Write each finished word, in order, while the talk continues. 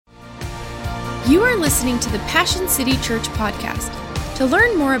You are listening to the Passion City Church podcast. To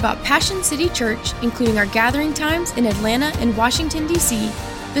learn more about Passion City Church, including our gathering times in Atlanta and Washington, D.C.,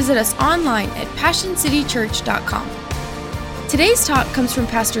 visit us online at passioncitychurch.com. Today's talk comes from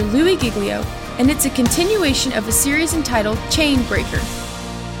Pastor Louis Giglio, and it's a continuation of a series entitled Chain Breaker.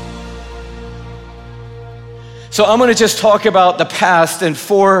 So I'm going to just talk about the past in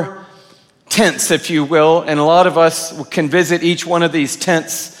 4 tents, if you will, and a lot of us can visit each one of these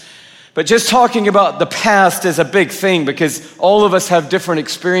tents. But just talking about the past is a big thing because all of us have different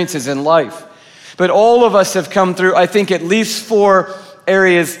experiences in life. But all of us have come through, I think, at least 4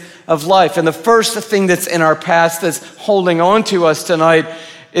 areas of life. And the first thing that's in our past that's holding on to us tonight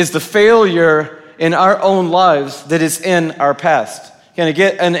is the failure in our own lives that is in our past. Can I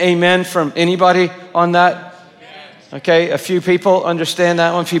get an amen from anybody on that? Okay, a few people understand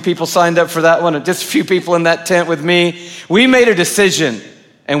that one. A few people signed up for that one. Just a few people in that tent with me. We made a decision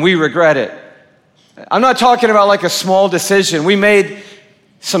and we regret it. I'm not talking about like a small decision. We made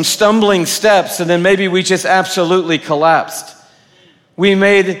some stumbling steps and then maybe we just absolutely collapsed. We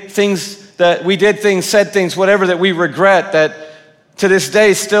made things that we did things, said things, whatever that we regret that to this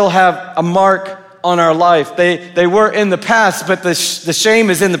day still have a mark on our life. They were in the past, but the shame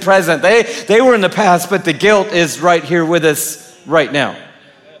is in the present. They were in the past, but the guilt is right here with us right now.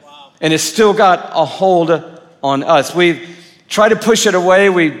 And it's still got a hold on us. We've tried to push it away.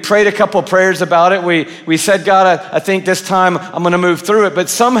 We prayed a couple prayers about it. We said, God, I think this time I'm going to move through it. But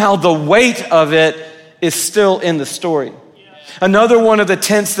somehow the weight of it is still in the story. Another one of the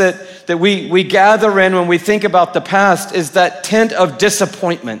tents that we gather in when we think about the past is that tent of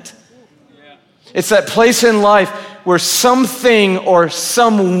disappointment. It's that place in life where something or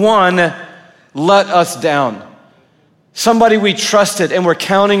someone let us down. Somebody we trusted and were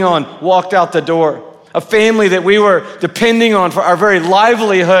counting on walked out the door. A family that we were depending on for our very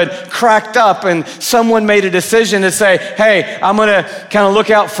livelihood cracked up and someone made a decision to say, hey, I'm going to kind of look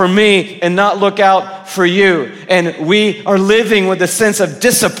out for me and not look out for you. And we are living with a sense of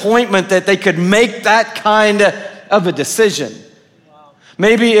disappointment that they could make that kind of a decision.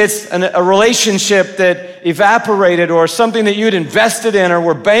 Maybe it's a relationship that evaporated or something that you'd invested in or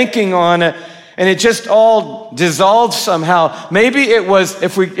were banking on and it just all dissolved somehow. Maybe it was,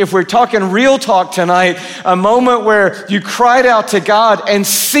 if we're talking real talk tonight, a moment where you cried out to God and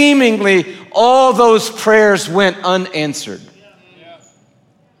seemingly all those prayers went unanswered.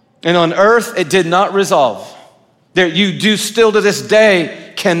 And on earth, it did not resolve. You do still to this day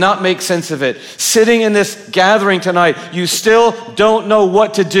cannot make sense of it. Sitting in this gathering tonight, you still don't know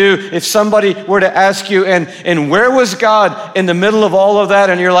what to do if somebody were to ask you, and where was God in the middle of all of that?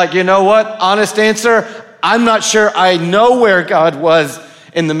 And you're like, you know what? Honest answer, I'm not sure I know where God was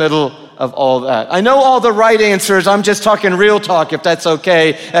in the middle of all that. I know all the right answers. I'm just talking real talk, if that's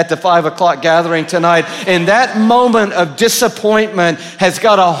okay, at the 5 o'clock gathering tonight. And that moment of disappointment has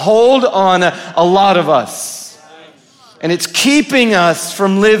got a hold on a lot of us. And it's keeping us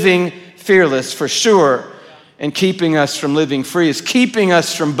from living fearless for sure, and keeping us from living free. It's keeping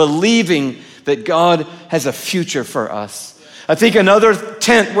us from believing that God has a future for us. I think another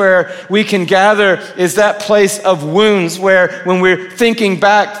tent where we can gather is that place of wounds where when we're thinking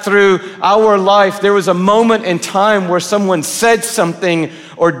back through our life, there was a moment in time where someone said something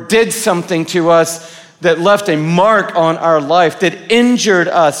or did something to us that left a mark on our life, that injured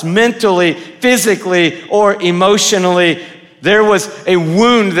us mentally, physically, or emotionally. There was a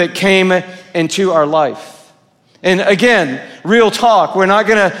wound that came into our life. And again, real talk, we're not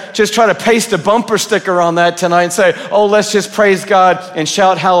going to just try to paste a bumper sticker on that tonight and say, oh, let's just praise God and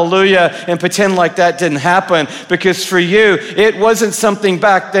shout hallelujah and pretend like that didn't happen. Because for you, it wasn't something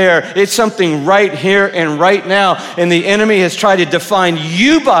back there. It's something right here and right now. And the enemy has tried to define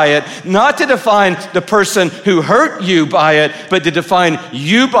you by it, not to define the person who hurt you by it, but to define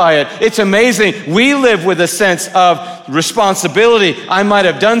you by it. It's amazing. We live with a sense of responsibility. I might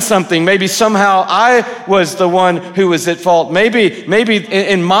have done something. Maybe somehow I was the one who was at fault. Maybe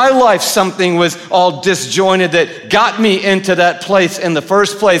in my life something was all disjointed that got me into that place in the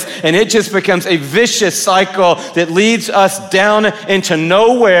first place, and it just becomes a vicious cycle that leads us down into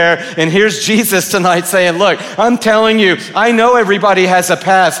nowhere. And here's Jesus tonight saying, look, I'm telling you, I know everybody has a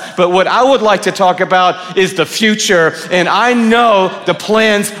past, but what I would like to talk about is the future, and I know the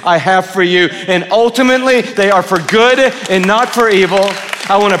plans I have for you, and ultimately they are for good and not for evil.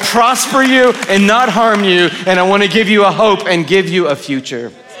 I want to prosper you and not harm you, and I want to give you a hope and give you a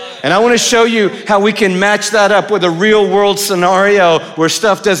future. And I want to show you how we can match that up with a real world scenario where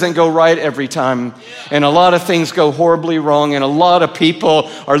stuff doesn't go right every time. And a lot of things go horribly wrong, and a lot of people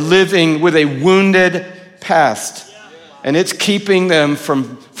are living with a wounded past. And it's keeping them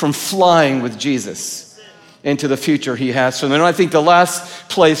from flying with Jesus into the future he has for them. And I think the last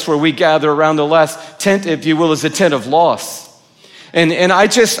place where we gather around, the last tent, if you will, is a tent of loss. And I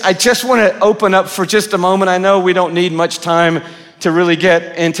just want to open up for just a moment. I know we don't need much time to really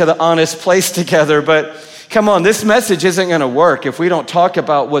get into the honest place together, but come on, this message isn't going to work if we don't talk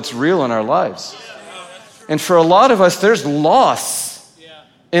about what's real in our lives. And for a lot of us, there's loss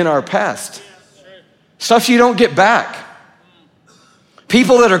in our past. Stuff you don't get back.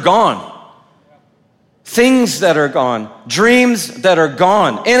 People that are gone. Things that are gone. Dreams that are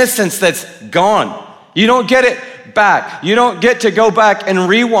gone. Innocence that's gone. You don't get it back. You don't get to go back and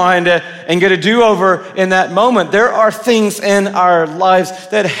rewind and get a do-over in that moment. There are things in our lives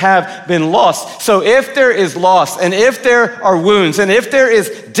that have been lost. So if there is loss, and if there are wounds, and if there is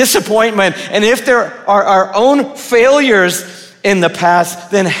disappointment, and if there are our own failures in the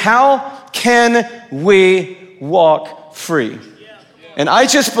past, then how can we walk free? And I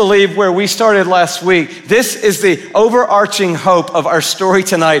just believe where we started last week, this is the overarching hope of our story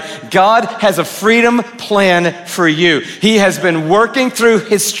tonight. God has a freedom plan for you. He has been working through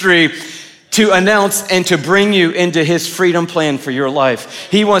history to announce and to bring you into his freedom plan for your life.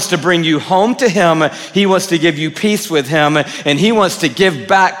 He wants to bring you home to him. He wants to give you peace with him. And he wants to give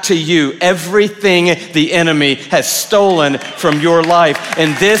back to you everything the enemy has stolen from your life.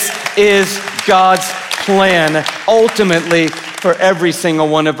 And this is God's plan ultimately for every single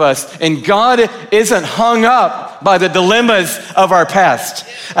one of us. And God isn't hung up by the dilemmas of our past.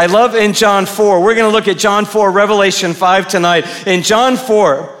 I love in John 4, we're going to look at John 4, Revelation 5 tonight. In John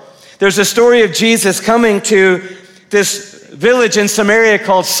 4, there's a story of Jesus coming to this village in Samaria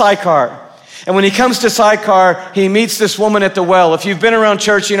called Sychar. And when he comes to Sychar, he meets this woman at the well. If you've been around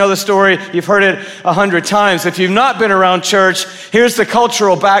church, you know the story. You've heard it 100 times. If you've not been around church, here's the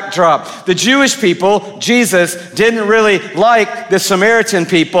cultural backdrop. The Jewish people, Jesus, didn't really like the Samaritan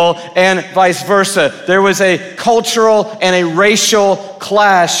people and vice versa. There was a cultural and a racial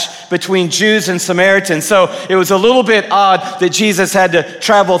clash between Jews and Samaritans. So it was a little bit odd that Jesus had to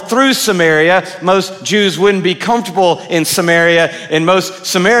travel through Samaria. Most Jews wouldn't be comfortable in Samaria, and most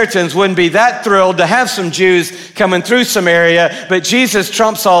Samaritans wouldn't be that thrilled to have some Jews coming through Samaria. But Jesus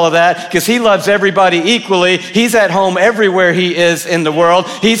trumps all of that because he loves everybody equally. He's at home everywhere he is in the world.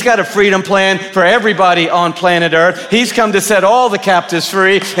 He's got a freedom plan for everybody on planet Earth. He's come to set all the captives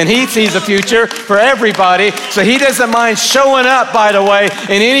free, and he sees a future for everybody. So he doesn't mind showing up, by the way,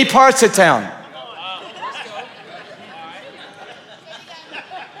 in any parts of town.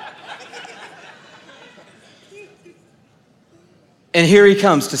 And here he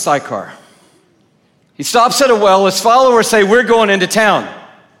comes to Sychar. He stops at a well. His followers say, we're going into town.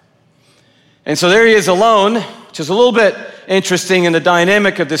 And so there he is alone, which is a little bit interesting in the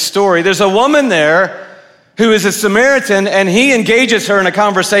dynamic of this story. There's a woman there who is a Samaritan, and he engages her in a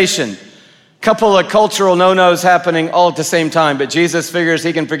conversation. Couple of cultural no-nos happening all at the same time, but Jesus figures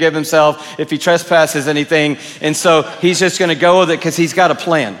he can forgive himself if he trespasses anything, and so he's just going to go with it because he's got a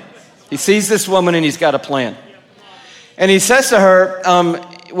plan. He sees this woman and he's got a plan. And he says to her,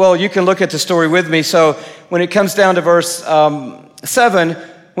 well, you can look at the story with me. So when it comes down to verse 7,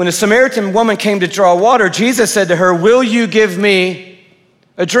 when a Samaritan woman came to draw water, Jesus said to her, will you give me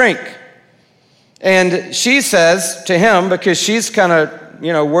a drink? And she says to him, because she's kind of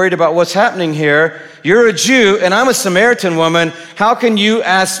worried about what's happening here, you're a Jew and I'm a Samaritan woman. How can you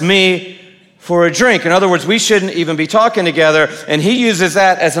ask me for a drink? In other words, we shouldn't even be talking together. And he uses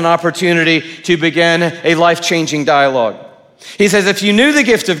that as an opportunity to begin a life-changing dialogue. He says, if you knew the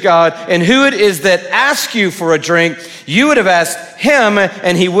gift of God and who it is that asks you for a drink, you would have asked him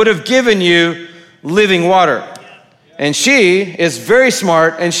and he would have given you living water. And she is very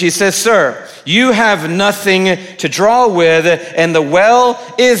smart, and she says, sir, you have nothing to draw with, and the well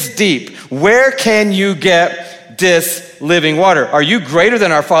is deep. Where can you get this living water? Are you greater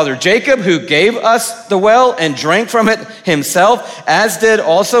than our father Jacob, who gave us the well and drank from it himself, as did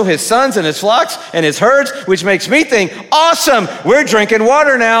also his sons and his flocks and his herds? Which makes me think, awesome, we're drinking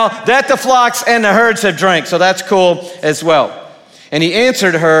water now that the flocks and the herds have drank. So that's cool as well. And he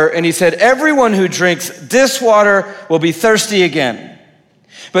answered her, and he said, everyone who drinks this water will be thirsty again.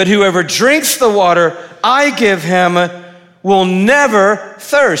 But whoever drinks the water I give him will never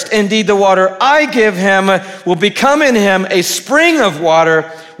thirst. Indeed, the water I give him will become in him a spring of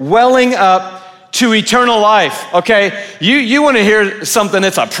water welling up to eternal life. Okay, you want to hear something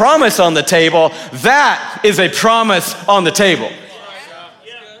that's a promise on the table? That is a promise on the table.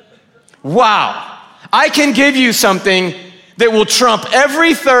 Wow. I can give you something that will trump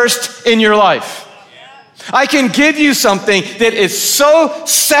every thirst in your life. I can give you something that is so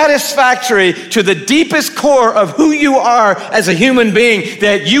satisfactory to the deepest core of who you are as a human being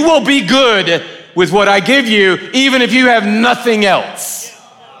that you will be good with what I give you, even if you have nothing else.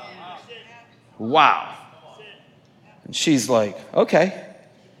 Wow. And she's like, okay,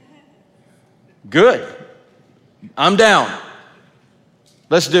 good. I'm down.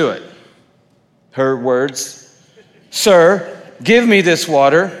 Let's do it. Her words, "Sir, give me this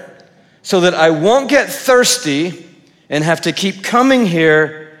water so that I won't get thirsty and have to keep coming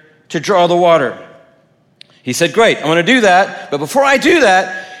here to draw the water." He said, "Great, I want to do that. But before I do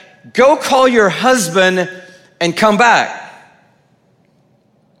that, go call your husband and come back."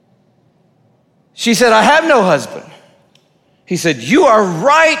 She said, "I have no husband." He said, "You are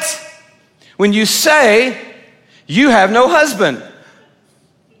right when you say you have no husband.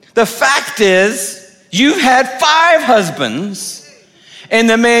 The fact is, you've had 5 husbands, and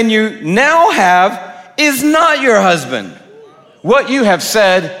the man you now have is not your husband. What you have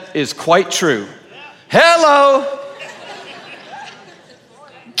said is quite true." Hello.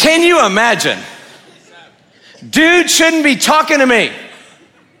 Can you imagine? Dude shouldn't be talking to me,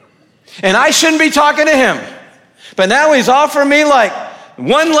 and I shouldn't be talking to him. But now he's offering me like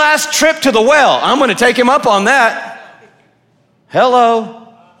one last trip to the well. I'm going to take him up on that. Hello.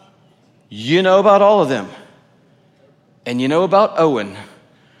 You know about all of them. And you know about Owen.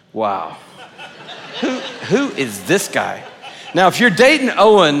 Wow. Who is this guy? Now, if you're dating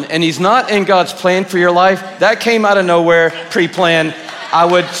Owen and he's not in God's plan for your life, that came out of nowhere, pre-planned. I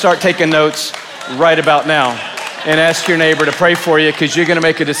would start taking notes right about now and ask your neighbor to pray for you, because you're going to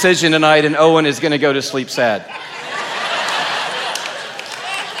make a decision tonight and Owen is going to go to sleep sad.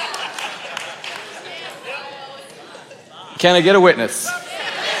 Can I get a witness?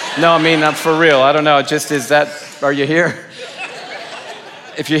 No, I mean, I'm for real. I don't know. Just is that, are you here?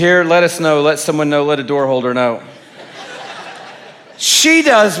 If you're here, let us know. Let someone know. Let a door holder know. She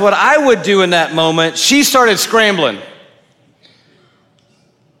does what I would do in that moment. She started scrambling.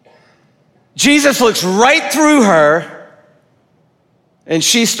 Jesus looks right through her and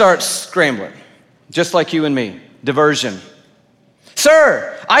she starts scrambling, just like you and me. Diversion.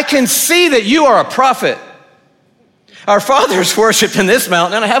 "Sir, I can see that you are a prophet. Our fathers worshipped in this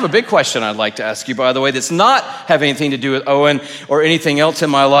mountain." And I have a big question I'd like to ask you, by the way, that's not have anything to do with Owen or anything else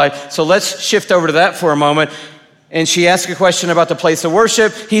in my life. So let's shift over to that for a moment. And she asked a question about the place of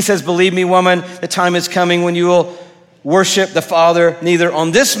worship. He says, "Believe me, woman, the time is coming when you will worship the Father neither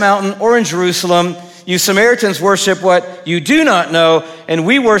on this mountain or in Jerusalem. You Samaritans worship what you do not know, and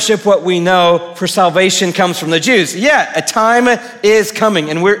we worship what we know, for salvation comes from the Jews." Yeah, a time is coming,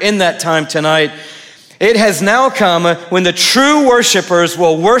 and we're in that time tonight. It has now come when the true worshipers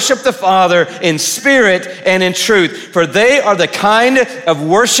will worship the Father in spirit and in truth, for they are the kind of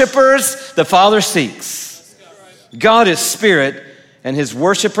worshipers the Father seeks. God is spirit, and his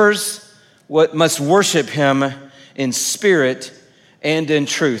worshipers must worship him in spirit and in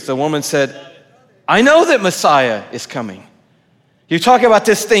truth. The woman said, "I know that Messiah is coming." You talk about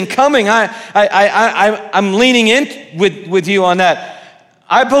this thing coming. I'm leaning in with you on that.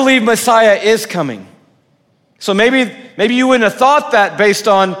 I believe Messiah is coming. So maybe you wouldn't have thought that based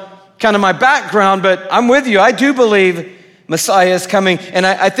on kind of my background, but I'm with you. I do believe Messiah is coming. And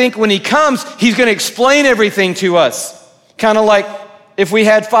I think when he comes, he's going to explain everything to us. Kind of like if we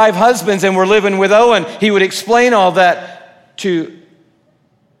had 5 husbands and we're living with Owen, he would explain all that to,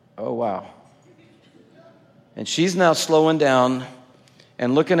 oh, wow. And she's now slowing down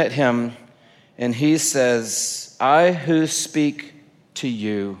and looking at him, and he says, "I who speak to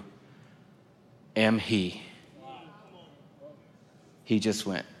you am he." He just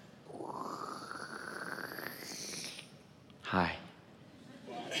went, "Hi."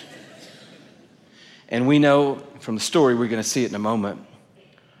 And we know from the story, we're going to see it in a moment,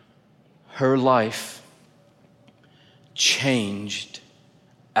 her life changed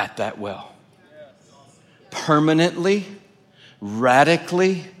at that well. Permanently,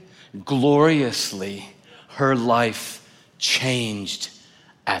 radically, gloriously, her life changed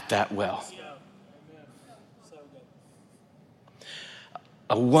at that well.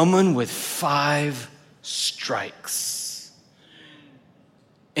 A woman with 5 strikes,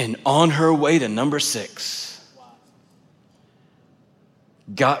 and on her way to number 6,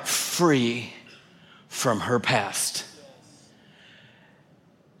 got free from her past.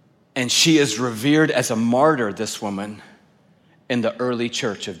 And she is revered as a martyr, this woman, in the early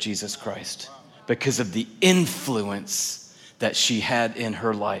church of Jesus Christ, because of the influence that she had in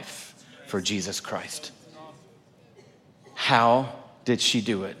her life for Jesus Christ. How did she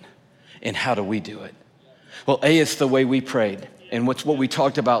do it? And how do we do it? Well, A, it's the way we prayed. And what's what we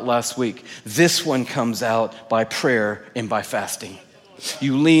talked about last week. This one comes out by prayer and by fasting.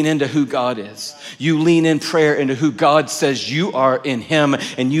 You lean into who God is. You lean in prayer into who God says you are in him.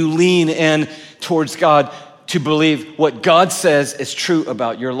 And you lean in towards God to believe what God says is true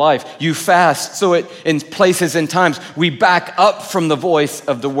about your life. You fast so it in places and times we back up from the voice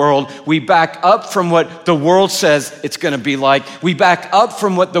of the world. We back up from what the world says it's going to be like. We back up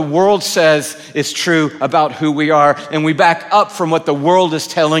from what the world says is true about who we are. And we back up from what the world is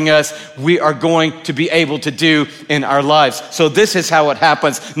telling us we are going to be able to do in our lives. So this is how it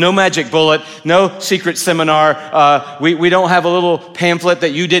happens. No magic bullet, no secret seminar. We don't have a little pamphlet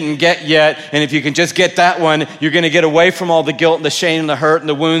that you didn't get yet. And if you can just get that one, you're going to get away from all the guilt and the shame and the hurt and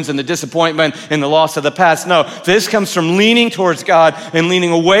the wounds and the disappointment and the loss of the past. No, this comes from leaning towards God and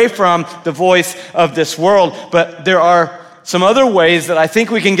leaning away from the voice of this world. But there are some other ways that I think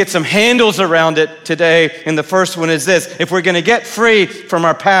we can get some handles around it today. And the first one is this. If we're going to get free from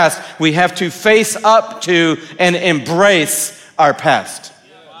our past, we have to face up to and embrace our past.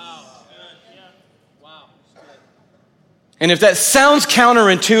 And if that sounds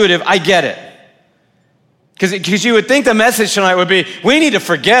counterintuitive, I get it. Because you would think the message tonight would be, we need to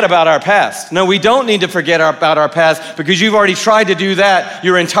forget about our past. No, we don't need to forget about our past because you've already tried to do that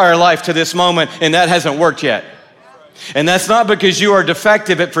your entire life to this moment, and that hasn't worked yet. And that's not because you are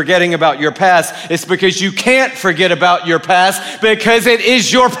defective at forgetting about your past. It's because you can't forget about your past because it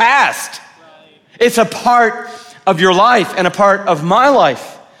is your past. It's a part of your life and a part of my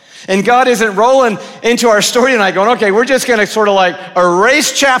life. And God isn't rolling into our story tonight going, okay, we're just going to sort of like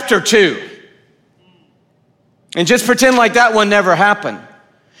erase chapter 2. And just pretend like that one never happened.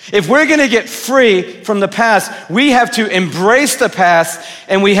 If we're going to get free from the past, we have to embrace the past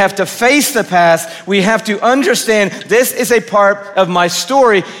and we have to face the past. We have to understand this is a part of my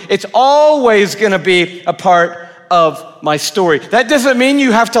story. It's always going to be a part of my story. That doesn't mean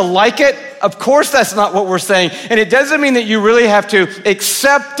you have to like it. Of course, that's not what we're saying. And it doesn't mean that you really have to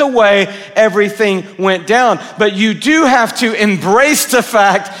accept the way everything went down. But you do have to embrace the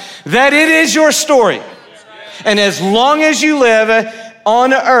fact that it is your story. And as long as you live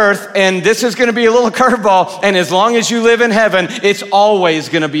on earth, and this is going to be a little curveball, and as long as you live in heaven, it's always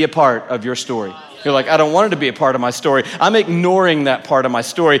going to be a part of your story. You're like, I don't want it to be a part of my story. I'm ignoring that part of my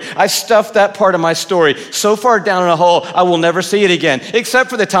story. I stuffed that part of my story so far down in a hole, I will never see it again. Except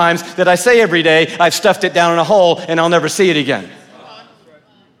for the times that I say every day, I've stuffed it down in a hole and I'll never see it again.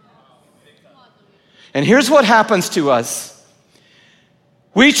 And here's what happens to us.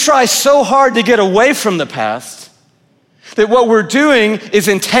 We try so hard to get away from the past that what we're doing is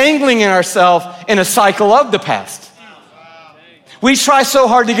entangling ourselves in a cycle of the past. We try so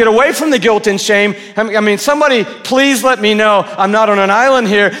hard to get away from the guilt and shame. I mean, somebody please let me know I'm not on an island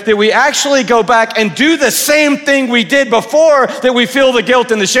here, that we actually go back and do the same thing we did before that we feel the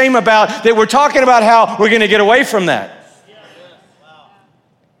guilt and the shame about, that we're talking about how we're going to get away from that.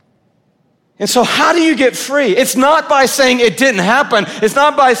 And so how do you get free? It's not by saying it didn't happen. It's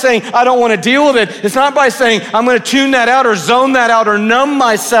not by saying I don't want to deal with it. It's not by saying I'm going to tune that out or zone that out or numb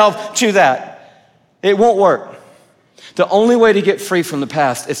myself to that. It won't work. The only way to get free from the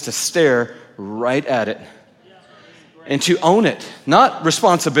past is to stare right at it and to own it. Not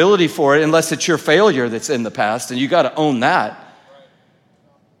responsibility for it unless it's your failure that's in the past, and you got to own that.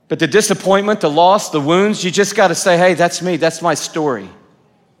 But the disappointment, the loss, the wounds, you just got to say, hey, that's me. That's my story.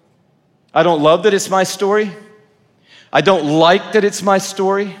 I don't love that it's my story. I don't like that it's my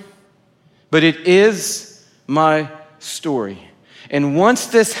story, but it is my story. And once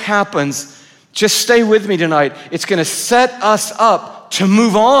this happens, just stay with me tonight. It's going to set us up to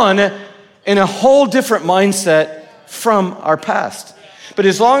move on in a whole different mindset from our past. But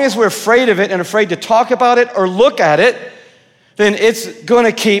as long as we're afraid of it and afraid to talk about it or look at it, then it's going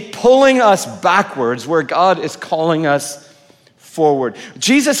to keep pulling us backwards where God is calling us forward.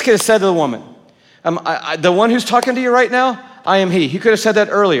 Jesus could have said to the woman, the one who's talking to you right now, I am he. He could have said that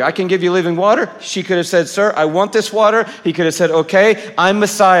earlier. I can give you living water. She could have said, sir, I want this water. He could have said, okay, I'm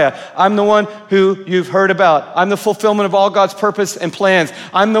Messiah. I'm the one who you've heard about. I'm the fulfillment of all God's purpose and plans.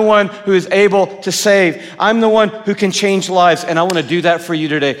 I'm the one who is able to save. I'm the one who can change lives, and I want to do that for you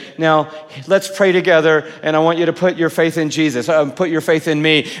today. Now, let's pray together, and I want you to put your faith in Jesus. Put your faith in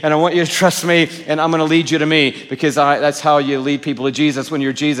me, and I want you to trust me, and I'm going to lead you to me, because that's how you lead people to Jesus when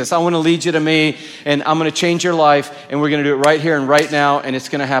you're Jesus. I want to lead you to me, and I'm going to change your life, and we're going to do it right here and right now, and it's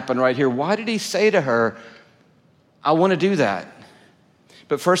going to happen right here. Why did he say to her, I want to do that,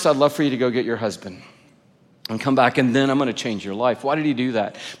 but first I'd love for you to go get your husband and come back, and then I'm going to change your life? Why did he do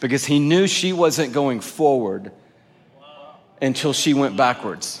that? Because he knew she wasn't going forward until she went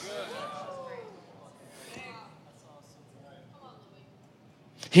backwards.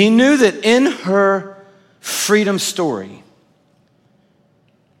 He knew that in her freedom story,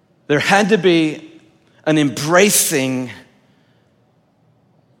 there had to be an embracing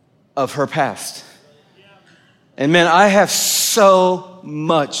of her past. And man, I have so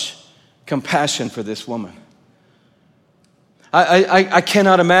much compassion for this woman. I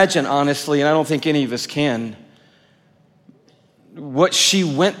cannot imagine, honestly, and I don't think any of us can, what she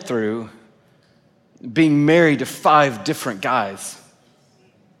went through being married to 5 different guys.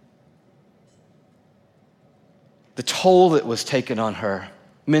 The toll that was taken on her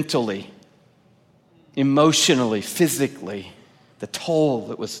mentally, emotionally, physically, the toll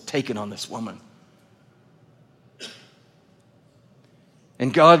that was taken on this woman.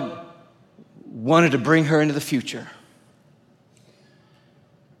 And God wanted to bring her into the future,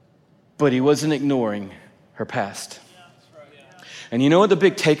 but he wasn't ignoring her past. And you know what the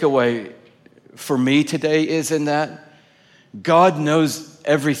big takeaway for me today is in that? God knows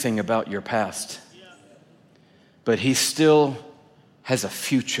everything about your past, but he still has a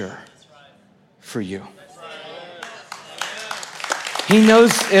future for you. He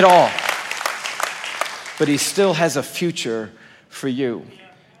knows it all, but he still has a future for you.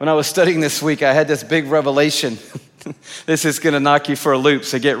 When I was studying this week, I had this big revelation. This is going to knock you for a loop,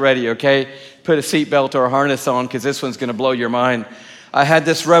 so get ready, okay? Put a seatbelt or a harness on, because this one's going to blow your mind. I had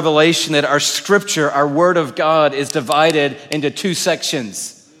this revelation that our scripture, our word of God, is divided into 2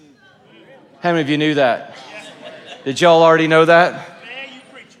 sections. How many of you knew that? Did y'all already know that?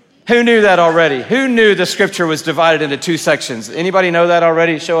 Who knew that already? Who knew the scripture was divided into 2 sections? Anybody know that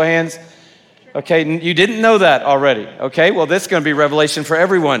already? Show of hands. Okay, you didn't know that already. Okay, well, this is going to be revelation for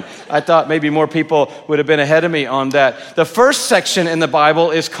everyone. I thought maybe more people would have been ahead of me on that. The first section in the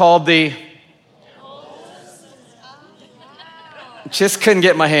Bible is called the... Just couldn't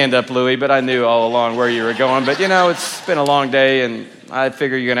get my hand up, Louie, but I knew all along where you were going. But, you know, it's been a long day, and I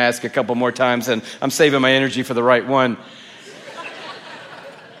figure you're going to ask a couple more times, and I'm saving my energy for the right one.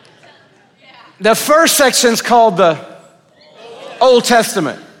 The first section's called the Old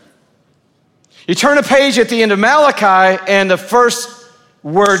Testament. You turn a page at the end of Malachi, and the first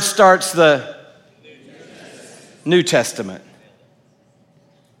word starts the New Testament.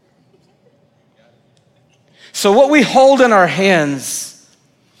 So what we hold in our hands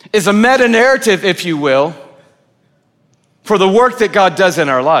is a meta-narrative, if you will, for the work that God does in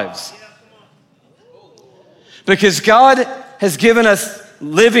our lives. Because God has given us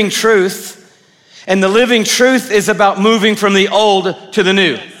living truth, and the living truth is about moving from the old to the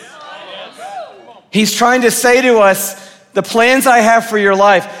new. He's trying to say to us, the plans I have for your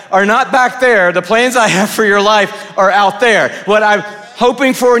life are not back there. The plans I have for your life are out there. What I'm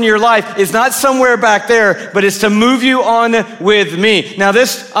hoping for in your life is not somewhere back there, but it's to move you on with me. Now,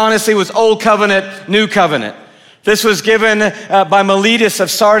 this honestly was Old Covenant, New Covenant. This was given by Miletus of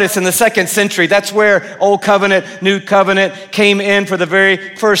Sardis in the 2nd century. That's where Old Covenant, New Covenant came in for the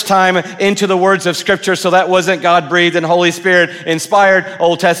very first time into the words of Scripture. So that wasn't God-breathed and Holy Spirit inspired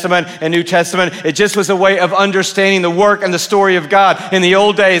Old Testament and New Testament. It just was a way of understanding the work and the story of God. In the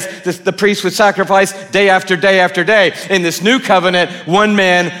old days, the priest would sacrifice day after day after day. In this New Covenant, one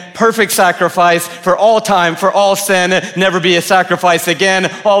man, perfect sacrifice for all time, for all sin, never be a sacrifice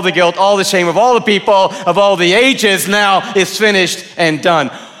again. All the guilt, all the shame of all the people, of all the ages now is finished and done.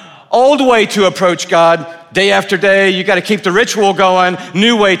 Old way to approach God, day after day, you got to keep the ritual going.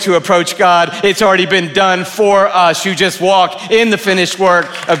 New way to approach God, it's already been done for us. You just walk in the finished work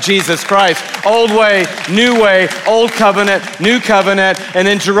of Jesus Christ. Old way, Old Covenant, New Covenant. And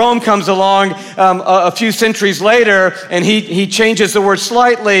then Jerome comes along a few centuries later, and he changes the word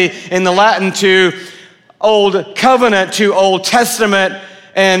slightly in the Latin to Old Covenant to Old Testament,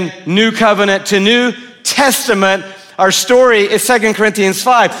 and New Covenant to New Testament. Our story is 2 Corinthians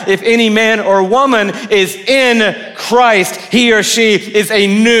 5. If any man or woman is in Christ, he or she is a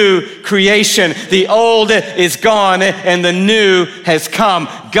new creation. The old is gone and the new has come.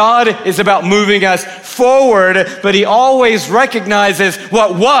 God is about moving us forward, but he always recognizes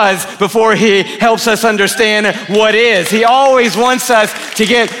what was before he helps us understand what is. He always wants us to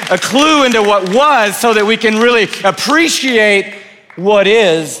get a clue into what was so that we can really appreciate what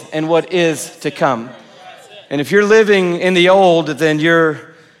is and what is to come. And if you're living in the old, then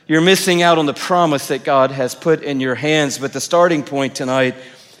you're missing out on the promise that God has put in your hands. But the starting point tonight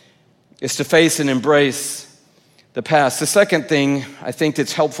is to face and embrace the past. The second thing I think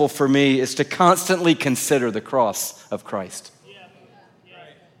that's helpful for me is to constantly consider the cross of Christ.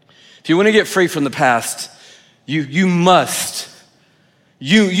 If you want to get free from the past, you must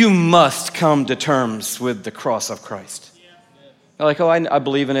come to terms with the cross of Christ. You're like, oh, I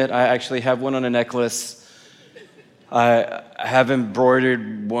believe in it. I actually have one on a necklace. I have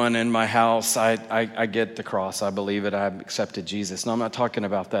embroidered one in my house. I get the cross. I believe it. I've accepted Jesus. No, I'm not talking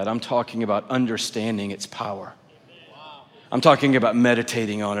about that. I'm talking about understanding its power. I'm talking about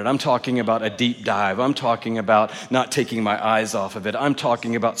meditating on it. I'm talking about a deep dive. I'm talking about not taking my eyes off of it. I'm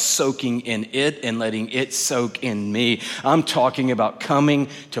talking about soaking in it and letting it soak in me. I'm talking about coming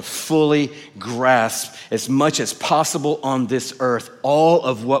to fully grasp as much as possible on this earth all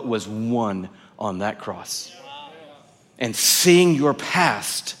of what was won on that cross. And seeing your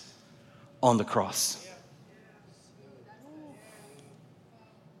past on the cross.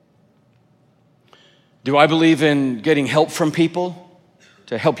 Do I believe in getting help from people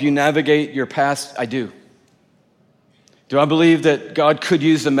to help you navigate your past? I do. Do I believe that God could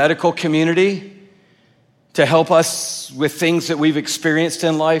use the medical community to help us with things that we've experienced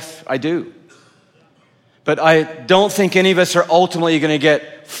in life? I do. But I don't think any of us are ultimately going to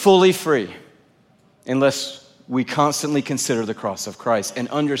get fully free unless we constantly consider the cross of Christ and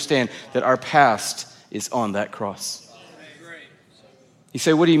understand that our past is on that cross. You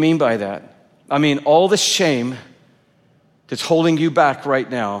say, what do you mean by that? I mean, all the shame that's holding you back right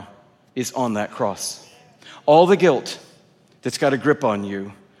now is on that cross. All the guilt that's got a grip on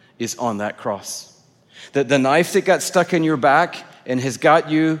you is on that cross. The knife that got stuck in your back and has got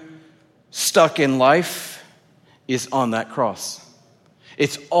you stuck in life is on that cross.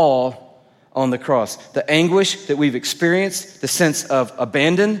 It's all on the cross. The anguish that we've experienced, the sense of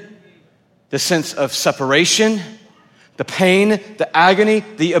abandon, the sense of separation, the pain, the agony,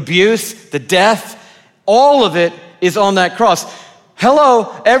 the abuse, the death, all of it is on that cross.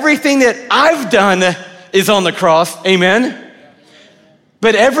 Hello, everything that I've done is on the cross, amen?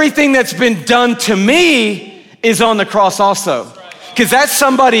 But everything that's been done to me is on the cross also. Because that's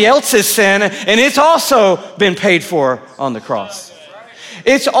somebody else's sin, and it's also been paid for on the cross.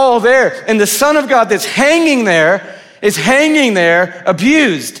 It's all there. And the Son of God that's hanging there is hanging there,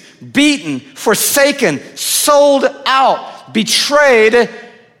 abused, beaten, forsaken, sold out, betrayed,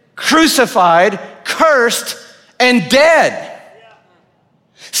 crucified, cursed, and dead.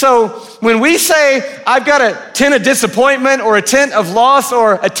 So when we say, I've got a tent of disappointment or a tent of loss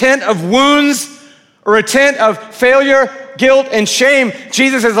or a tent of wounds or a tent of failure, guilt, and shame,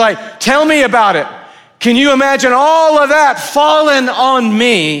 Jesus is like, tell me about it. Can you imagine all of that fallen on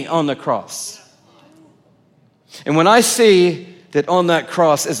me on the cross? And when I see that on that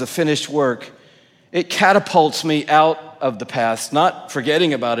cross is a finished work, it catapults me out of the past, not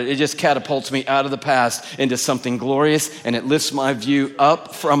forgetting about it. It just catapults me out of the past into something glorious, and it lifts my view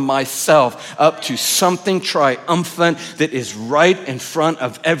up from myself, up to something triumphant that is right in front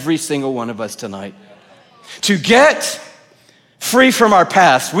of every single one of us tonight. To get free from our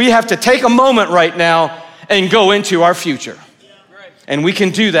past, we have to take a moment right now and go into our future. And we can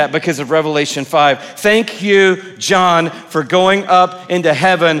do that because of Revelation 5. Thank you, John, for going up into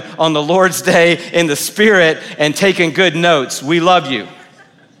heaven on the Lord's day in the Spirit and taking good notes. We love you.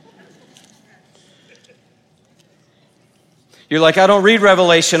 You're like, I don't read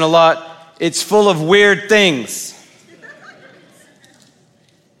Revelation a lot. It's full of weird things.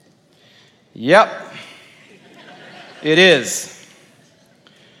 Yep, it is.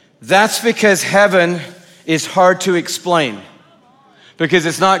 That's because heaven is hard to explain. Because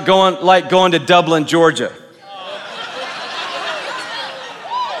it's not like going to Dublin, Georgia.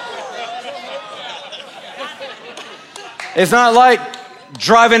 It's not like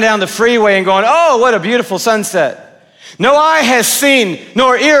driving down the freeway and going, oh, what a beautiful sunset. No eye has seen,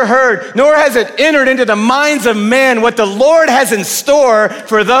 nor ear heard, nor has it entered into the minds of men what the Lord has in store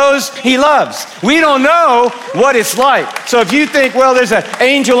for those he loves. We don't know what it's like. So if you think, well, there's an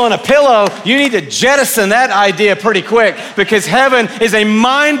angel on a pillow, you need to jettison that idea pretty quick, because heaven is a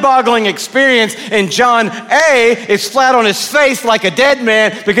mind-boggling experience, and John A. is flat on his face like a dead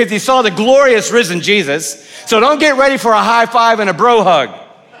man because he saw the glorious risen Jesus. So don't get ready for a high five and a bro hug.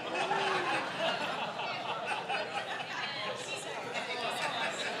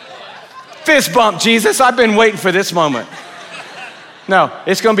 Fist bump, Jesus. I've been waiting for this moment. No,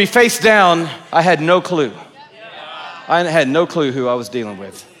 it's going to be face down. I had no clue. I had no clue who I was dealing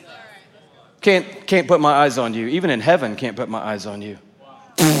with. Can't put my eyes on you. Even in heaven, can't put my eyes on you.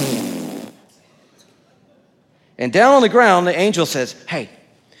 And down on the ground, the angel says, hey,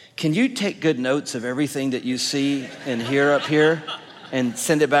 can you take good notes of everything that you see and hear up here and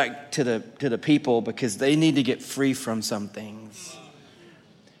send it back to the people, because they need to get free from some things.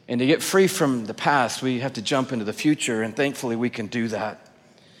 And to get free from the past, we have to jump into the future, and thankfully we can do that.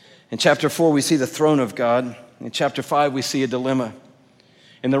 In chapter 4, we see the throne of God. In chapter 5, we see a dilemma.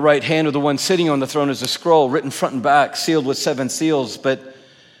 In the right hand of the one sitting on the throne is a scroll written front and back, sealed with 7 seals, but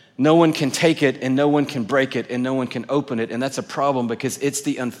no one can take it, and no one can break it, and no one can open it. And that's a problem because it's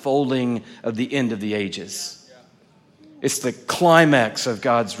the unfolding of the end of the ages. It's the climax of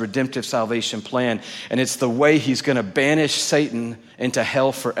God's redemptive salvation plan. And it's the way he's going to banish Satan into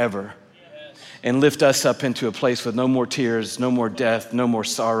hell forever and lift us up into a place with no more tears, no more death, no more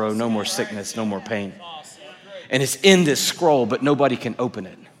sorrow, no more sickness, no more pain. And it's in this scroll, but nobody can open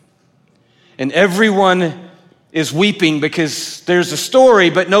it. And everyone is weeping because there's a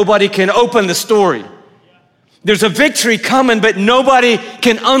story, but nobody can open the story. There's a victory coming, but nobody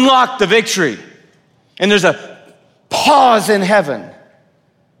can unlock the victory. And there's a pause in heaven.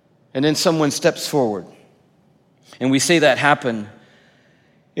 And then someone steps forward. And we see that happen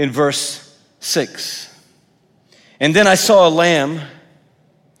in verse 6. And then I saw a lamb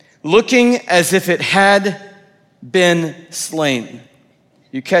looking as if it had been slain.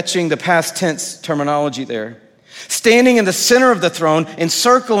 You catching the past tense terminology there? Standing in the center of the throne,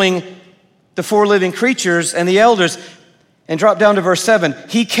 encircling the four living creatures and the elders. And drop down to verse 7.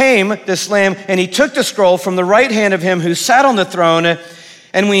 He came, this lamb, and he took the scroll from the right hand of him who sat on the throne.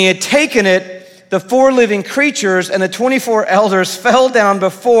 And when he had taken it, the four living creatures and the 24 elders fell down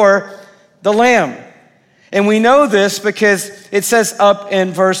before the lamb. And we know this because it says up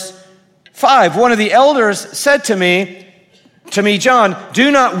in verse 5, one of the elders said to me, John,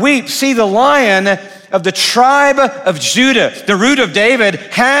 do not weep. See, the Lion of the tribe of Judah, the Root of David,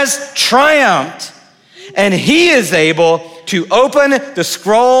 has triumphed. And he is able to open the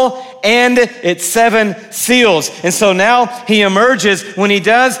scroll and its 7 seals. And so now he emerges. When he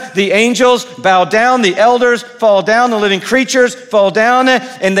does, the angels bow down, the elders fall down, the living creatures fall down,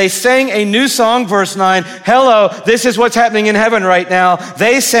 and they sang a new song, verse 9. Hello, this is what's happening in heaven right now.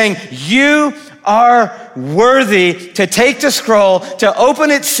 They sang, you are worthy to take the scroll, to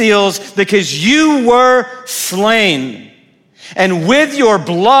open its seals, because you were slain. And with your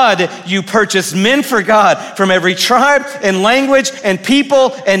blood, you purchased men for God from every tribe and language and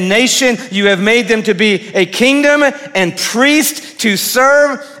people and nation. You have made them to be a kingdom and priests to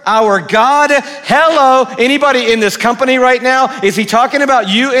serve our God. Hello, anybody in this company right now? Is he talking about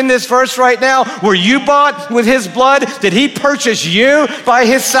you in this verse right now? Were you bought with his blood? Did he purchase you by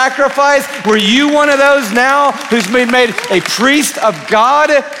his sacrifice? Were you one of those now who's been made a priest of God?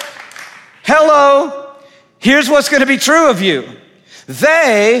 Hello. Here's what's going to be true of you.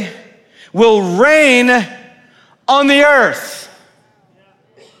 They will reign on the earth.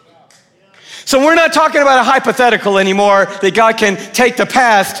 So we're not talking about a hypothetical anymore that God can take the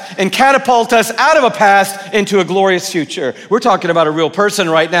past and catapult us out of a past into a glorious future. We're talking about a real person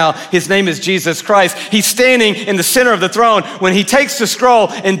right now. His name is Jesus Christ. He's standing in the center of the throne. When he takes the scroll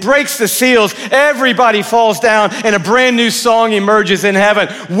and breaks the seals, everybody falls down and a brand new song emerges in heaven.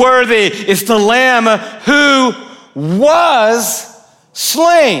 Worthy is the Lamb who was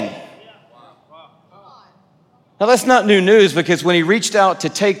slain. Now that's not new news because when he reached out to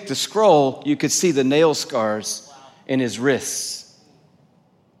take the scroll, you could see the nail scars in his wrists.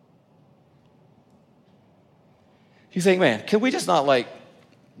 You think, man, can we just not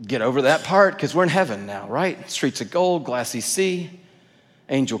get over that part? Because we're in heaven now, right? Streets of gold, glassy sea,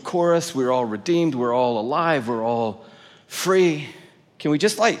 angel chorus, we're all redeemed, we're all alive, we're all free. Can we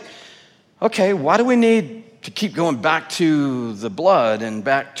just okay, why do we need to keep going back to the blood and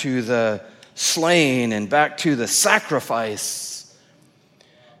back to the slain and back to the sacrifice?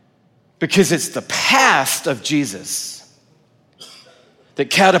 Because it's the past of Jesus that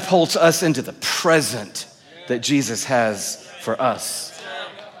catapults us into the present that Jesus has for us.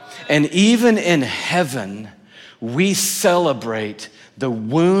 And even in heaven, we celebrate the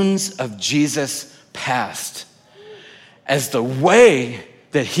wounds of Jesus' past as the way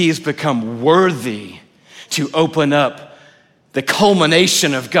that he's become worthy to open up the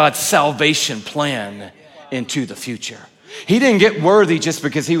culmination of God's salvation plan into the future. He didn't get worthy just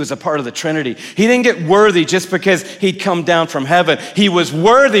because he was a part of the Trinity. He didn't get worthy just because he'd come down from heaven. He was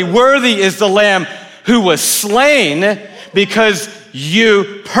worthy. Worthy is the Lamb who was slain because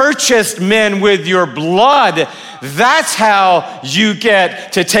you purchased men with your blood. That's how you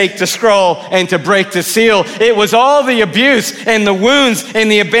get to take the scroll and to break the seal. It was all the abuse and the wounds and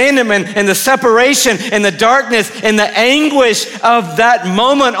the abandonment and the separation and the darkness and the anguish of that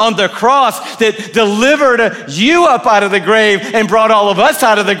moment on the cross that delivered you up out of the grave and brought all of us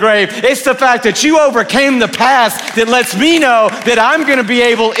out of the grave. It's the fact that you overcame the past that lets me know that I'm going to be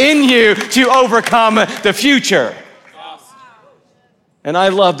able in you to overcome the future. And I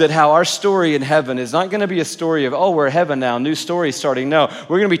love that how our story in heaven is not going to be a story of, oh, we're in heaven now, new story starting. No,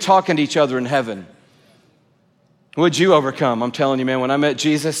 we're going to be talking to each other in heaven. What'd you overcome? I'm telling you, man, when I met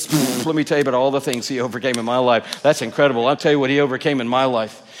Jesus, let me tell you about all the things he overcame in my life. That's incredible. I'll tell you what he overcame in my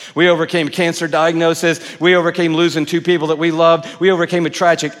life. We overcame cancer diagnosis. We overcame losing 2 people that we loved. We overcame a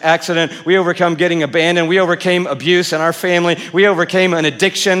tragic accident. We overcome getting abandoned. We overcame abuse in our family. We overcame an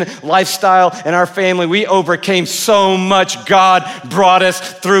addiction lifestyle in our family. We overcame so much. God brought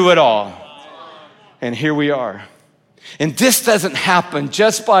us through it all. And here we are. And this doesn't happen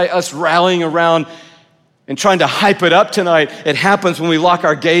just by us rallying around and trying to hype it up tonight. It happens when we lock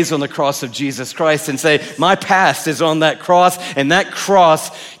our gaze on the cross of Jesus Christ and say, my past is on that cross, and that cross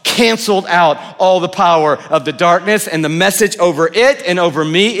canceled out all the power of the darkness, and the message over it and over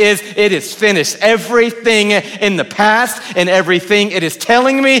me is, it is finished. Everything in the past and everything it is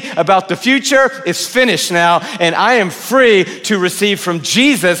telling me about the future is finished now, and I am free to receive from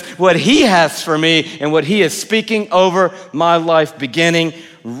Jesus what he has for me and what he is speaking over my life beginning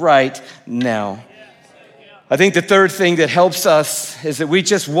right now. I think the third thing that helps us is that we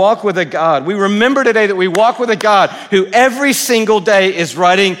just walk with a God. We remember today that we walk with a God who every single day is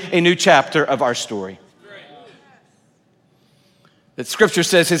writing a new chapter of our story. That Scripture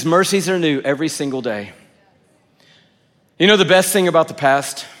says his mercies are new every single day. You know the best thing about the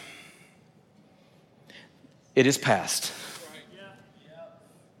past? It is past.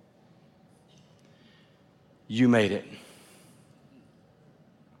 You made it.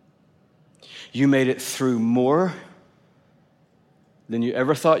 You made it through more than you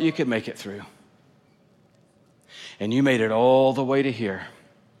ever thought you could make it through. And you made it all the way to here.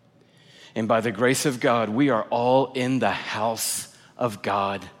 And by the grace of God, we are all in the house of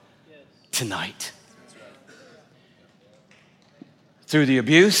God tonight. Through the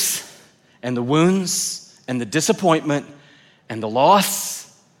abuse and the wounds and the disappointment and the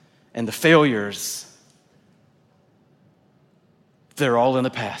loss and the failures, they're all in the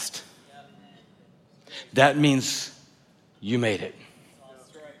past. That means you made it.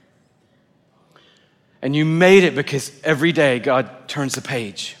 And you made it because every day God turns the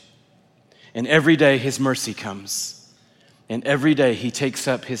page. And every day his mercy comes. And every day he takes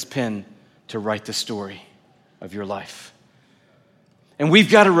up his pen to write the story of your life. And we've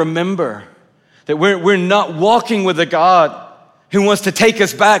got to remember that we're not walking with a God who wants to take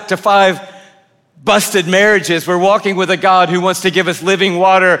us back to 5 busted marriages. We're walking with a God who wants to give us living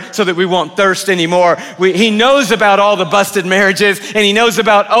water so that we won't thirst anymore. He knows about all the busted marriages, and he knows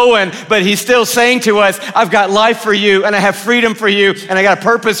about Owen, but he's still saying to us, I've got life for you, and I have freedom for you, and I got a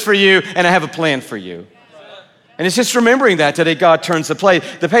purpose for you, and I have a plan for you. And it's just remembering that today God turns the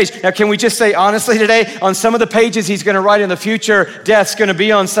page. Now, can we just say honestly today, on some of the pages he's going to write in the future, death's going to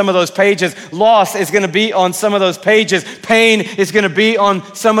be on some of those pages. Loss is going to be on some of those pages. Pain is going to be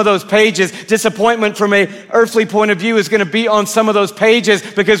on some of those pages. Disappointment from an earthly point of view is going to be on some of those pages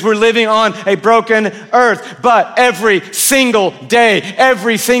because we're living on a broken earth. But every single day,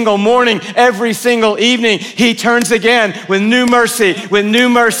 every single morning, every single evening, he turns again with new mercy, with new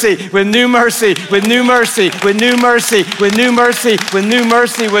mercy, with new mercy, with new mercy, with new mercy, with new mercy, with new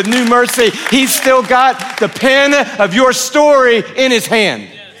mercy, with new mercy. He's still got the pen of your story in his hand.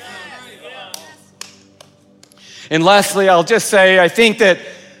 And lastly, I'll just say, I think that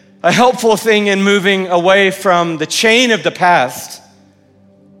a helpful thing in moving away from the chain of the past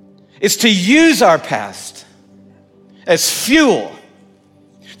is to use our past as fuel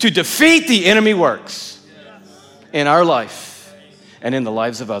to defeat the enemy works in our life and in the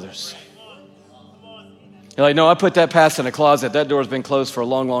lives of others. You're like, no, I put that past in a closet. That door's been closed for a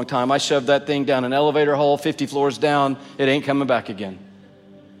long, long time. I shoved that thing down an elevator hole, 50 floors down. It ain't coming back again.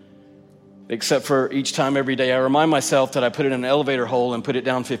 Except for each time every day I remind myself that I put it in an elevator hole and put it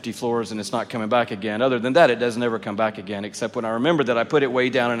down 50 floors and it's not coming back again. Other than that, it doesn't ever come back again, except when I remember that I put it way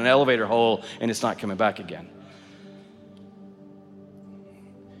down in an elevator hole and it's not coming back again.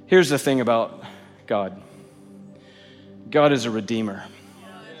 Here's the thing about God. God is a redeemer.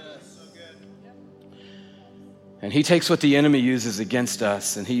 And he takes what the enemy uses against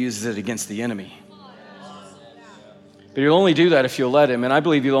us and he uses it against the enemy. But he'll only do that if you'll let him. And I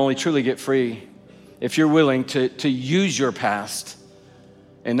believe you'll only truly get free if you're willing to use your past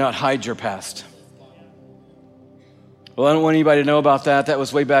and not hide your past. Well, I don't want anybody to know about that. That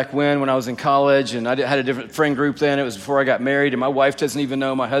was way back when I was in college, and I had a different friend group then. It was before I got married, and my wife doesn't even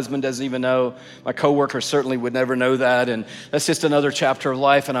know. My husband doesn't even know. My coworker certainly would never know that, and that's just another chapter of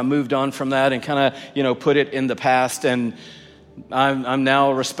life, and I moved on from that and kind of, put it in the past, and I'm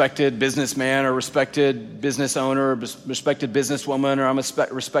now a respected businessman or respected business owner or respected businesswoman, or I'm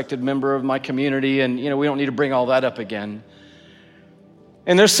a respected member of my community, and, we don't need to bring all that up again.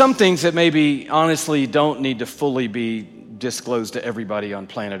 And there's some things that maybe honestly don't need to fully be disclosed to everybody on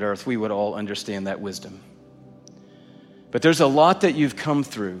planet Earth. We would all understand that wisdom. But there's a lot that you've come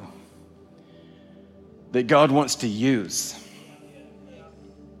through that God wants to use.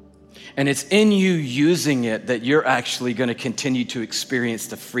 And it's in you using it that you're actually going to continue to experience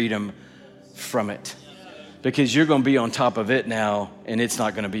the freedom from it. Because you're going to be on top of it now, and it's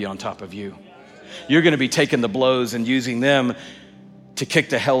not going to be on top of you. You're going to be taking the blows and using them to kick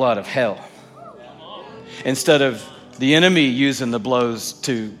the hell out of hell, instead of the enemy using the blows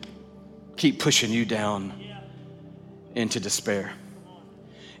to keep pushing you down into despair.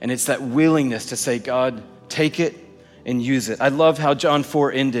 And it's that willingness to say, God, take it and use it. I love how John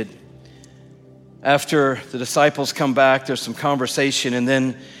 4 ended. After the disciples come back, there's some conversation, and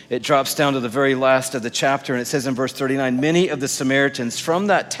then it drops down to the very last of the chapter, and it says in verse 39, many of the Samaritans from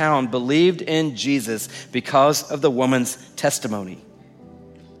that town believed in Jesus because of the woman's testimony.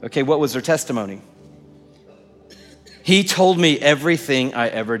 Okay, what was her testimony? He told me everything I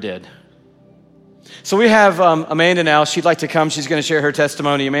ever did. So we have Amanda now. She'd like to come. She's going to share her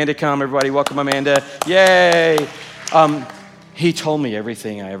testimony. Amanda, come, everybody. Welcome, Amanda. Yay. He told me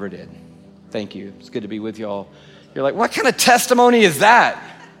everything I ever did. Thank you. It's good to be with y'all. You're like, what kind of testimony is that?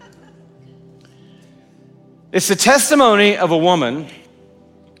 It's the testimony of a woman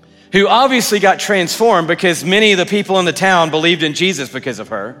who obviously got transformed because many of the people in the town believed in Jesus because of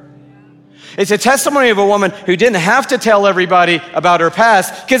her. It's a testimony of a woman who didn't have to tell everybody about her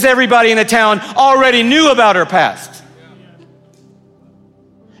past because everybody in the town already knew about her past.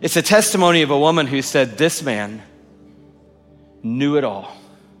 It's a testimony of a woman who said, this man knew it all.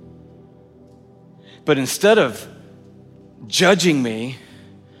 But instead of judging me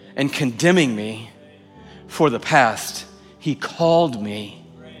and condemning me for the past, he called me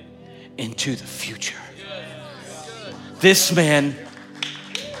into the future. This man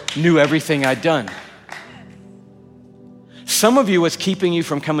knew everything I'd done. Some of you, what's keeping you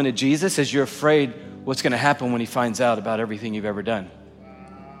from coming to Jesus is you're afraid what's going to happen when he finds out about everything you've ever done.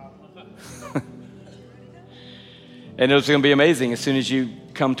 And it's going to be amazing as soon as you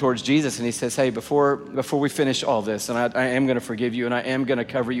come towards Jesus and he says, hey, before we finish all this, and I am going to forgive you, and I am going to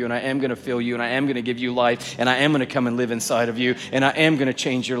cover you, and I am going to fill you, and I am going to give you life, and I am going to come and live inside of you, and I am going to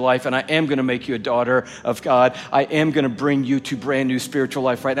change your life, and I am going to make you a daughter of God. I am going to bring you to brand new spiritual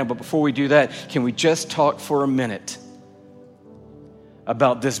life right now. But before we do that, can we just talk for a minute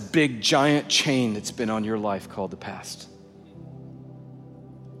about this big giant chain that's been on your life called the past?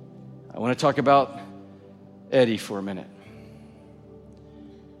 I want to talk about Eddie for a minute.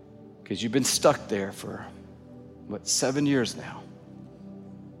 Because you've been stuck there for, 7 years now.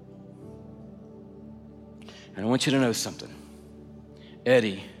 And I want you to know something.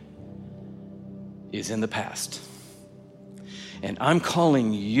 Eddie is in the past. And I'm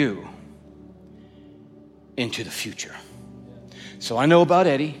calling you into the future. So I know about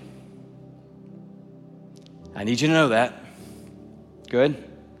Eddie. I need you to know that. Good?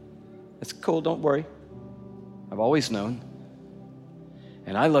 That's cool, don't worry. I've always known.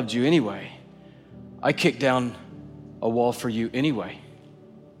 And I loved you anyway. I kicked down a wall for you anyway.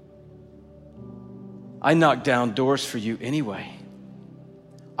 I knocked down doors for you anyway.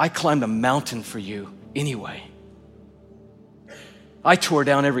 I climbed a mountain for you anyway. I tore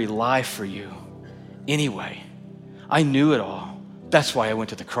down every lie for you anyway. I knew it all. That's why I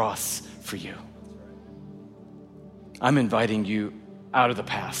went to the cross for you. I'm inviting you out of the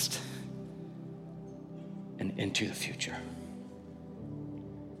past and into the future.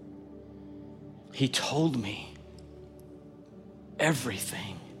 He told me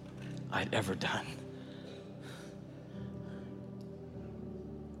everything I'd ever done.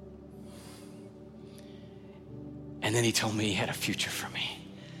 And then he told me he had a future for me,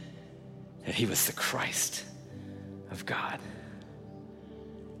 that he was the Christ of God.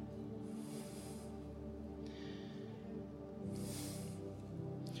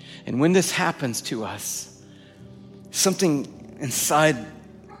 And when this happens to us, something inside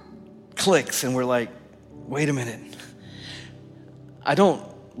clicks and we're like, wait a minute. I don't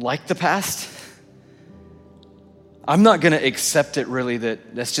like the past. I'm not going to accept it really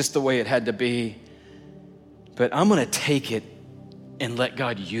that that's just the way it had to be. But I'm going to take it and let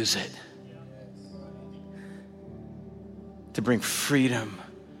God use it to bring freedom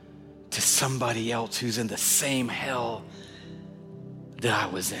to somebody else who's in the same hell that I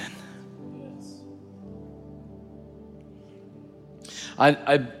was in.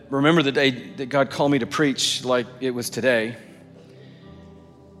 I remember the day that God called me to preach like it was today.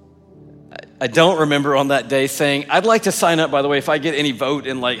 I don't remember on that day saying, I'd like to sign up, by the way, if I get any vote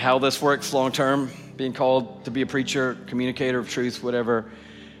in like how this works long term, being called to be a preacher, communicator of truth, whatever.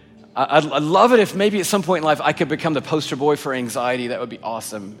 I'd love it if maybe at some point in life I could become the poster boy for anxiety. That would be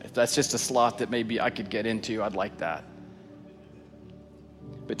awesome. If that's just a slot that maybe I could get into, I'd like that.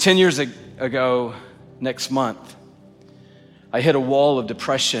 But 10 years ago, next month, I hit a wall of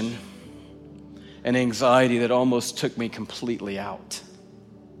depression and anxiety that almost took me completely out.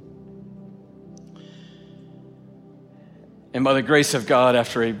 And by the grace of God,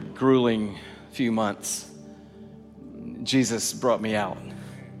 after a grueling few months, Jesus brought me out.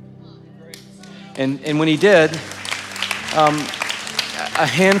 And when he did, a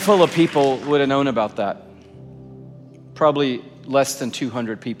handful of people would have known about that. Probably less than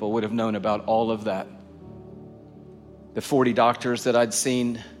 200 people would have known about all of that. The 40 doctors that I'd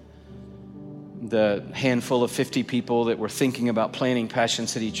seen, the handful of 50 people that were thinking about planning Passion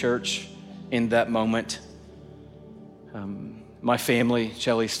City Church in that moment. My family,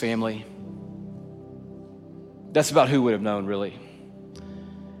 Shelly's family. That's about who would have known, really.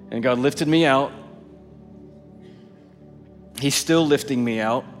 And God lifted me out. He's still lifting me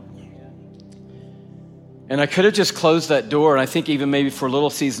out. And I could have just closed that door, and I think even maybe for a little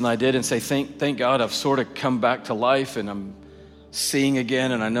season I did, and say, thank God I've sort of come back to life, and I'm seeing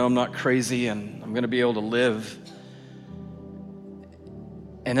again, and I know I'm not crazy, and I'm going to be able to live.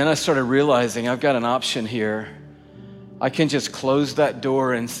 And then I started realizing I've got an option here. I can just close that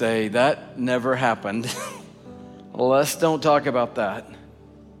door and say, that never happened. Let's don't talk about that.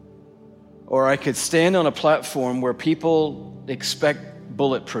 Or I could stand on a platform where people expect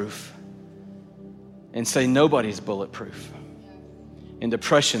bulletproof and say nobody's bulletproof. And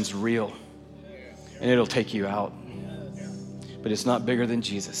depression's real. And it'll take you out. But it's not bigger than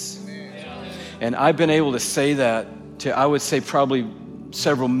Jesus. And I've been able to say that to, I would say, probably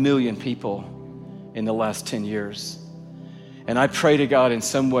several million people in the last 10 years. And I pray to God in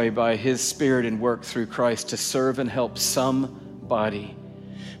some way by his Spirit and work through Christ to serve and help somebody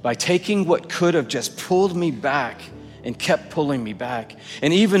by taking what could have just pulled me back and kept pulling me back.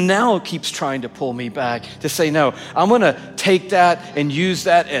 And even now it keeps trying to pull me back to say, no, I'm gonna take that and use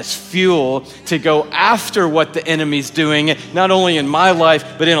that as fuel to go after what the enemy's doing, not only in my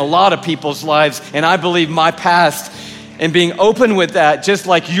life, but in a lot of people's lives. And I believe my past and being open with that, just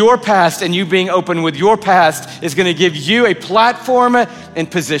like your past and you being open with your past, is gonna give you a platform and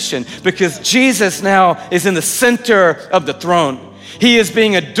position, because Jesus now is in the center of the throne. He is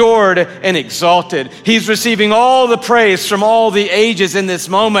being adored and exalted. He's receiving all the praise from all the ages in this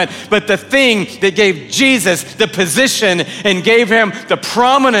moment. But the thing that gave Jesus the position and gave him the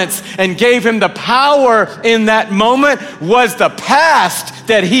prominence and gave him the power in that moment was the past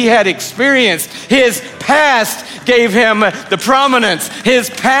that he had experienced. His past gave him the prominence. His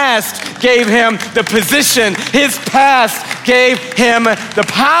past gave him the position. His past gave him the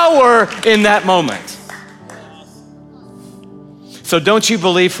power in that moment. So don't you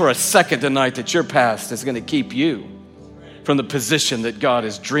believe for a second tonight that your past is going to keep you from the position that God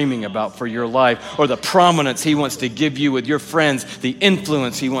is dreaming about for your life, or the prominence he wants to give you with your friends, the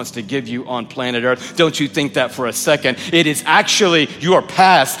influence he wants to give you on planet Earth. Don't you think that for a second. It is actually your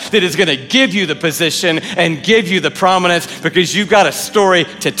past that is going to give you the position and give you the prominence, because you've got a story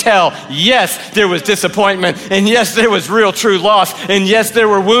to tell. Yes, there was disappointment, and yes, there was real true loss, and yes, there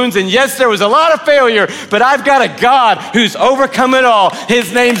were wounds, and yes, there was a lot of failure, but I've got a God who's overcome it all.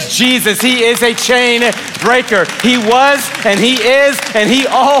 His name's Jesus. He is a chain breaker. He was, and he is, and he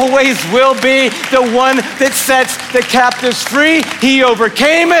always will be the one that sets the captives free. He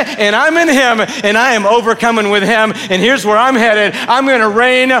overcame it, and I'm in him, and I am overcoming with him. And here's where I'm headed. I'm going to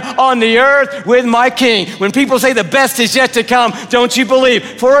reign on the earth with my king. When people say the best is yet to come, don't you believe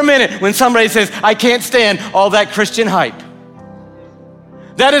for a minute when somebody says, I can't stand all that Christian hype.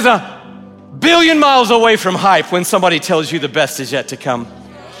 That is a billion miles away from hype when somebody tells you the best is yet to come.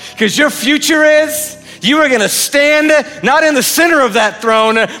 Because your future is, you are going to stand not in the center of that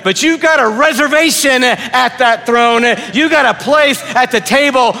throne, but you've got a reservation at that throne. You've got a place at the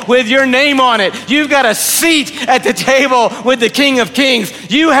table with your name on it. You've got a seat at the table with the King of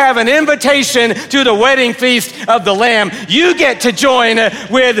Kings. You have an invitation to the wedding feast of the Lamb. You get to join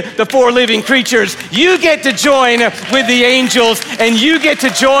with the four living creatures. You get to join with the angels, and you get to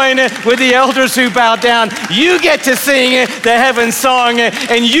join with the elders who bow down. You get to sing the heaven song,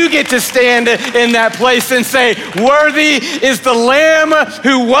 and you get to stand in that place and say, worthy is the Lamb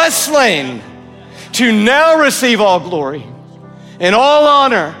who was slain to now receive all glory and all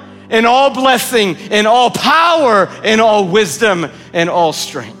honor and all blessing and all power and all wisdom and all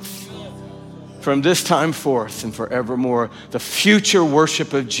strength. From this time forth and forevermore, the future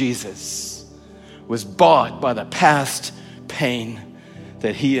worship of Jesus was bought by the past pain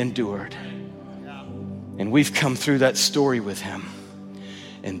that he endured. And we've come through that story with him.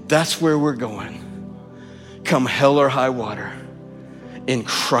 And that's where we're going. Come hell or high water, in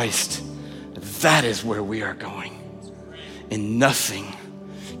Christ, that is where we are going. And nothing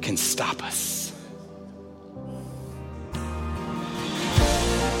can stop us.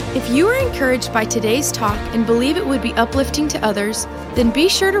 If you were encouraged by today's talk and believe it would be uplifting to others, then be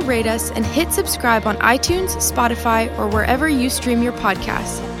sure to rate us and hit subscribe on iTunes, Spotify, or wherever you stream your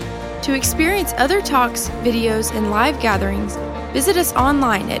podcasts. To experience other talks, videos, and live gatherings, visit us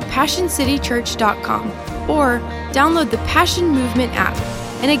online at PassionCityChurch.com or download the Passion Movement app.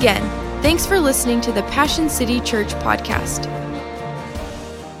 And again, thanks for listening to the Passion City Church podcast.